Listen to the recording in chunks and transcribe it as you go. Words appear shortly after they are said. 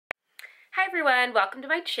Hi everyone, welcome to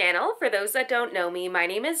my channel. For those that don't know me, my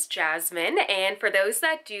name is Jasmine, and for those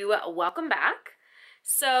that do, welcome back.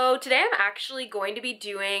 So today I'm actually going to be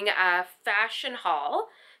doing a fashion haul.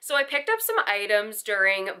 So I picked up some items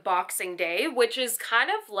during Boxing Day, which is kind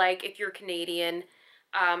of like, if you're Canadian,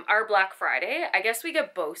 our Black Friday. I guess we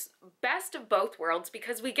get both, best of both worlds,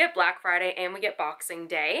 because we get Black Friday and we get Boxing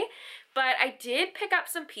Day. But I did pick up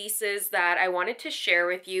some pieces that I wanted to share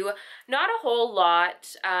with you. Not a whole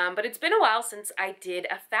lot, but it's been a while since I did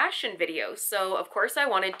a fashion video. So of course I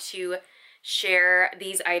wanted to share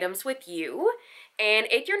these items with you. And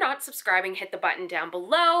if you're not subscribing, hit the button down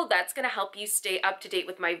below. That's going to help you stay up to date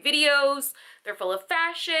with my videos. They're full of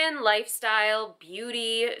fashion, lifestyle,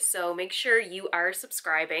 beauty, so make sure you are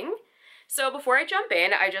subscribing. So before I jump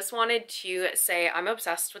in, I just wanted to say I'm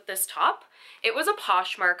obsessed with this top. It was a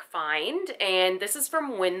Poshmark find, and this is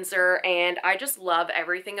from Windsor, and I just love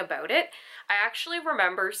everything about it. I actually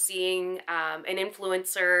remember seeing an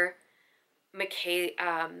influencer,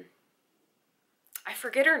 I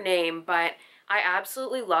forget her name, but I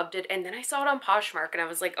absolutely loved it, and then I saw it on Poshmark and I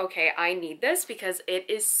was like, okay, I need this because it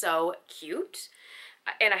is so cute,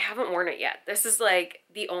 and I haven't worn it yet. This is like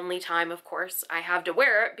the only time, of course, I have to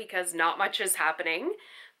wear it because not much is happening.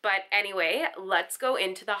 But anyway, let's go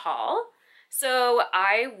into the haul. So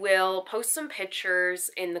I will post some pictures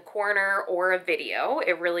in the corner or a video.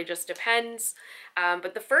 It really just depends.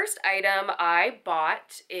 But the first item I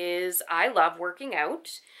bought is, I love working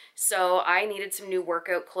out. So I needed some new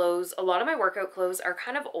workout clothes. A lot of my workout clothes are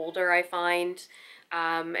kind of older, I find.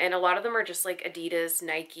 And a lot of them are just like Adidas,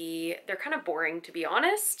 Nike. They're kind of boring, to be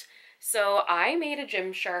honest. So I made a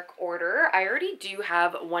Gymshark order. I already do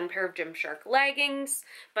have one pair of Gymshark leggings,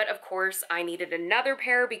 but of course I needed another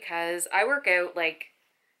pair because I work out like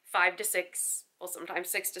 5 to 6, well sometimes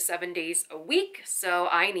 6 to 7 days a week, so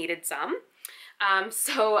I needed some.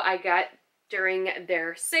 So I got, during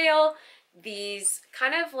their sale, these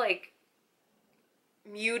kind of like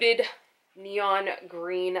muted neon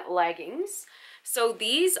green leggings. So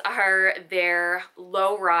these are their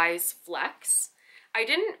low-rise flex. I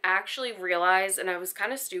didn't actually realize, and I was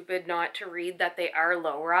kind of stupid not to read that they are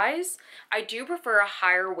low-rise. I do prefer a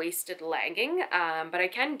higher-waisted legging, but I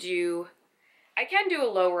can do a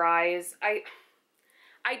low-rise.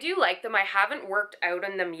 I do like them. I haven't worked out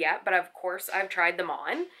in them yet, but of course I've tried them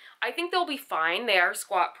on. I think they'll be fine. They are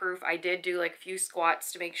squat proof. I did do like a few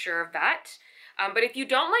squats to make sure of that. But if you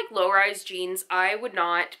don't like low-rise jeans, I would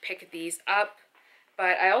not pick these up.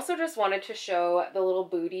 But I also just wanted to show the little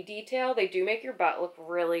booty detail. They do make your butt look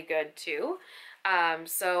really good too.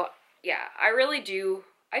 So yeah, I really do.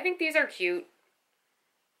 I think these are cute.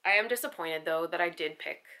 I am disappointed though that I did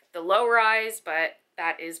pick the low-rise, but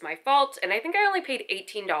that is my fault. And I think I only paid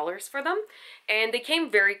 $18 for them. And they came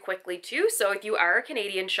very quickly too. So if you are a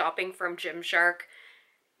Canadian shopping from Gymshark,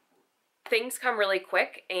 things come really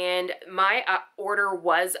quick, and my order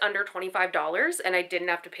was under $25 and I didn't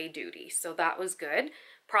have to pay duty, so that was good.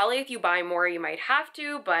 Probably if you buy more you might have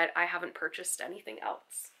to, but I haven't purchased anything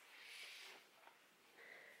else.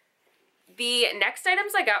 The next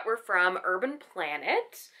items I got were from Urban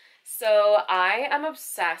Planet. So I am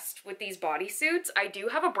obsessed with these bodysuits. I do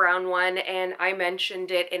have a brown one, and I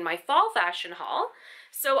mentioned it in my fall fashion haul.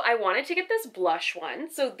 So I wanted to get this blush one.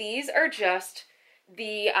 So these are just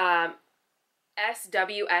the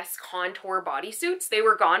SWS contour bodysuits. They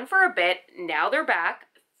were gone for a bit. Now they're back.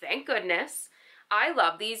 Thank goodness. I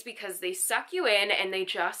love these because they suck you in and they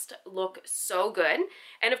just look so good.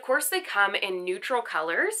 And of course they come in neutral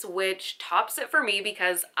colors, which tops it for me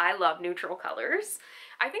because I love neutral colors.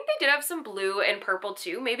 I think they did have some blue and purple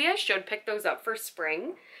too. Maybe I should pick those up for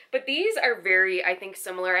spring. But these are very, I think,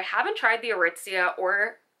 similar. I haven't tried the Aritzia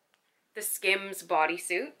or the Skims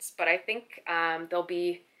bodysuits, but I think they'll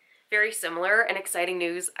be very similar. And exciting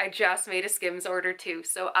news, I just made a Skims order too,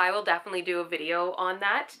 so I will definitely do a video on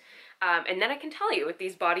that. And then I can tell you if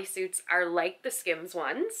these bodysuits are like the Skims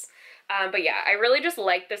ones. But yeah, I really just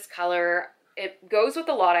like this color. It goes with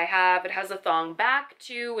a lot I have. It has a thong back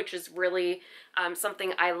too, which is really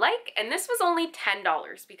something I like. And this was only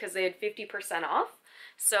 $10 because they had 50% off.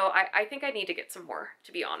 So I think I need to get some more,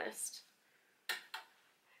 to be honest.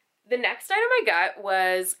 The next item I got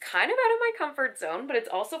was kind of out of my comfort zone, but it's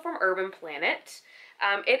also from Urban Planet.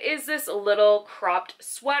 It is this little cropped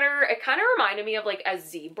sweater. It kind of reminded me of like a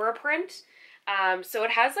zebra print. So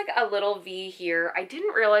it has like a little V here. I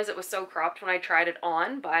didn't realize it was so cropped when I tried it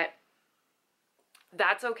on, but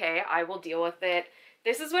that's okay. I will deal with it.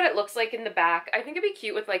 This is what it looks like in the back. I think it'd be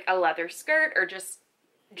cute with like a leather skirt or just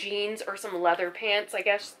jeans or some leather pants, I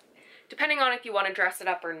guess, depending on if you want to dress it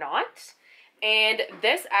up or not. And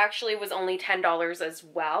this actually was only $10 as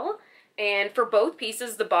well. And for both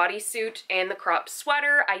pieces, the bodysuit and the crop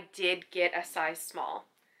sweater, I did get a size small.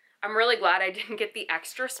 I'm really glad I didn't get the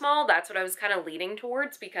extra small. That's what I was kind of leaning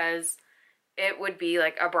towards, because it would be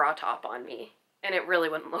like a bra top on me and it really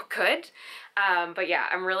wouldn't look good. But yeah,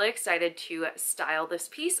 I'm really excited to style this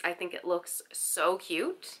piece. I think it looks so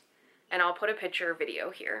cute, and I'll put a picture or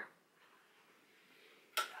video here.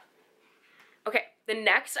 Okay, the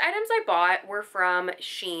next items I bought were from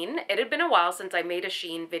Shein. It had been a while since I made a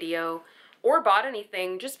Shein video or bought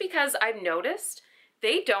anything, just because I've noticed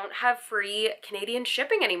they don't have free Canadian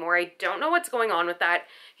shipping anymore. I don't know what's going on with that.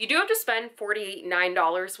 You do have to spend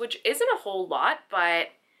 $49, which isn't a whole lot, but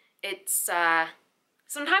it's,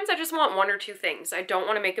 sometimes I just want one or two things. I don't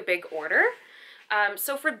want to make a big order.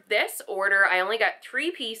 So for this order, I only got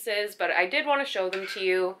 3 pieces, but I did want to show them to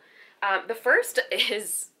you. The first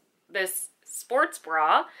is this sports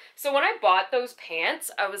bra. So when I bought those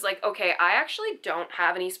pants, I was like, okay, I actually don't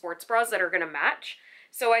have any sports bras that are going to match.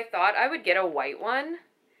 So I thought I would get a white one.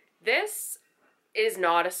 This is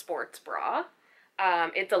not a sports bra.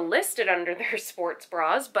 It's listed under their sports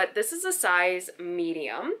bras, but this is a size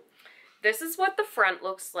medium. This is what the front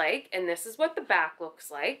looks like, and this is what the back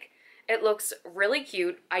looks like. It looks really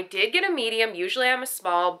cute. I did get a medium. Usually I'm a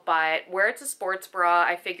small, but where it's a sports bra,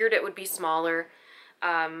 I figured it would be smaller.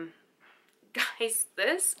 Guys,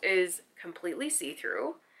 this is completely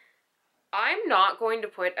see-through. I'm not going to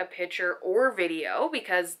put a picture or video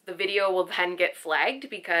because the video will then get flagged,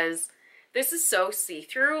 because this is so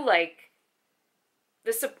see-through. Like,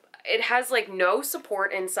 this, it has like no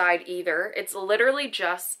support inside either. It's literally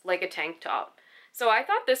just like a tank top. So I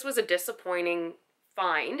thought this was a disappointing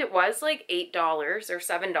find. It was like $8 or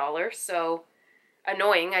 $7, so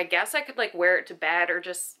annoying. I guess I could like wear it to bed or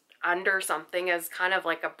just under something as kind of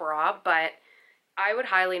like a bra, but I would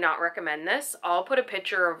highly not recommend this. I'll put a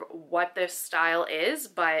picture of what this style is,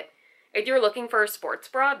 but if you're looking for a sports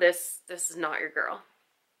bra, this is not your girl.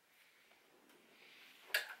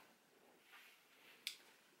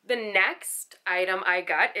 The next item I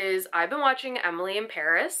got is, I've been watching Emily in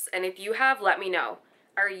Paris, and if you have, let me know.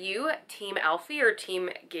 Are you Team Alfie or Team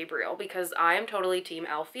Gabriel? Because I am totally Team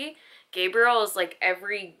Alfie. Gabriel is like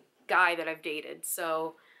every guy that I've dated,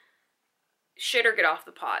 so shit or get off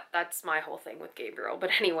the pot. That's my whole thing with Gabriel.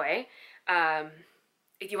 But anyway,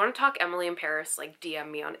 if you want to talk Emily in Paris, like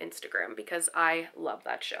DM me on Instagram, because I love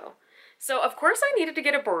that show. So of course I needed to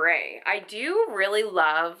get a beret. I do really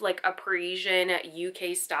love like a Parisian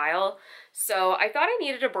UK style. So I thought I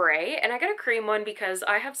needed a beret, and I got a cream one because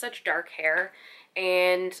I have such dark hair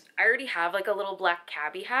and I already have like a little black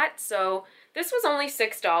cabbie hat. So this was only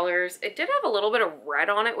 $6. It did have a little bit of red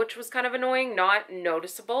on it, which was kind of annoying, not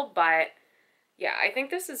noticeable, but yeah, I think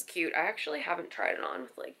this is cute. I actually haven't tried it on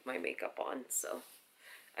with like my makeup on, so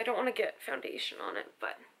I don't want to get foundation on it,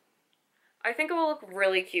 but I think it will look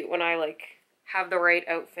really cute when I like have the right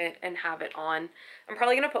outfit and have it on. I'm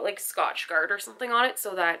probably going to put like Scotch Guard or something on it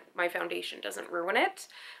so that my foundation doesn't ruin it.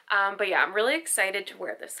 But yeah, I'm really excited to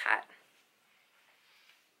wear this hat.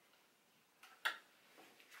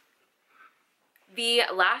 The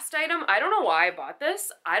last item, I don't know why I bought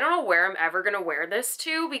this. I don't know where I'm ever going to wear this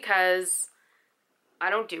to because I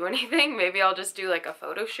don't do anything. Maybe I'll just do like a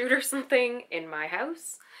photo shoot or something in my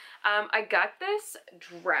house. I got this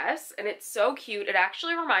dress and it's so cute. It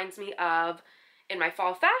actually reminds me of, in my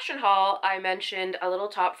fall fashion haul, I mentioned a little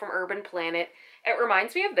top from Urban Planet. It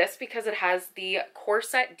reminds me of this because it has the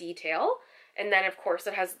corset detail, and then of course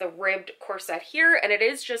it has the ribbed corset here, and it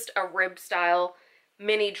is just a rib style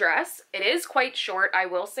mini dress. It is quite short, I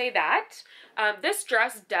will say that. This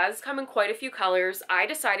dress does come in quite a few colors. I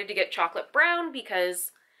decided to get chocolate brown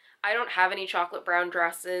because I don't have any chocolate brown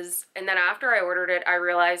dresses, and then after I ordered it, I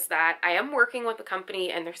realized that I am working with a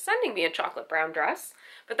company and they're sending me a chocolate brown dress,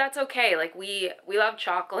 but that's okay. Like, we love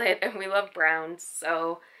chocolate and we love browns,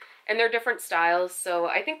 so, and they're different styles, so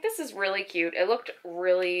I think this is really cute. It looked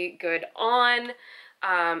really good on.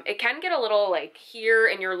 It can get a little, like, here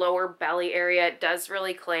in your lower belly area. It does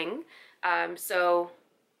really cling, so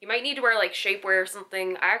you might need to wear, like, shapewear or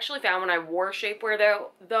something. I actually found when I wore shapewear,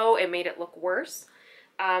 though, it made it look worse.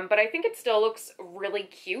 But I think it still looks really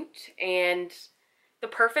cute and the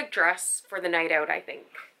perfect dress for the night out, I think.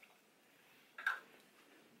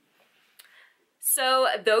 So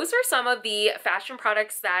those are some of the fashion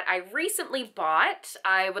products that I recently bought.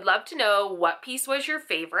 I would love to know what piece was your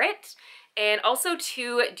favorite. And also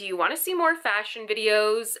too, do you want to see more fashion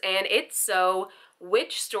videos? And if so,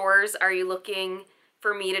 which stores are you looking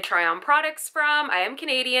for me to try on products from? I am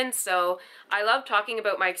Canadian, so I love talking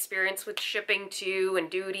about my experience with shipping too and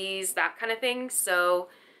duties, that kind of thing. So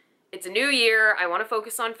it's a new year. I want to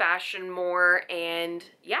focus on fashion more. And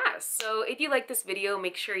yeah, so if you like this video,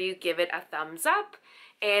 make sure you give it a thumbs up.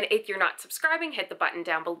 And if you're not subscribing, hit the button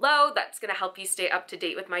down below. That's going to help you stay up to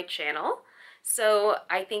date with my channel. So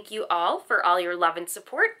I thank you all for all your love and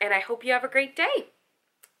support, and I hope you have a great day.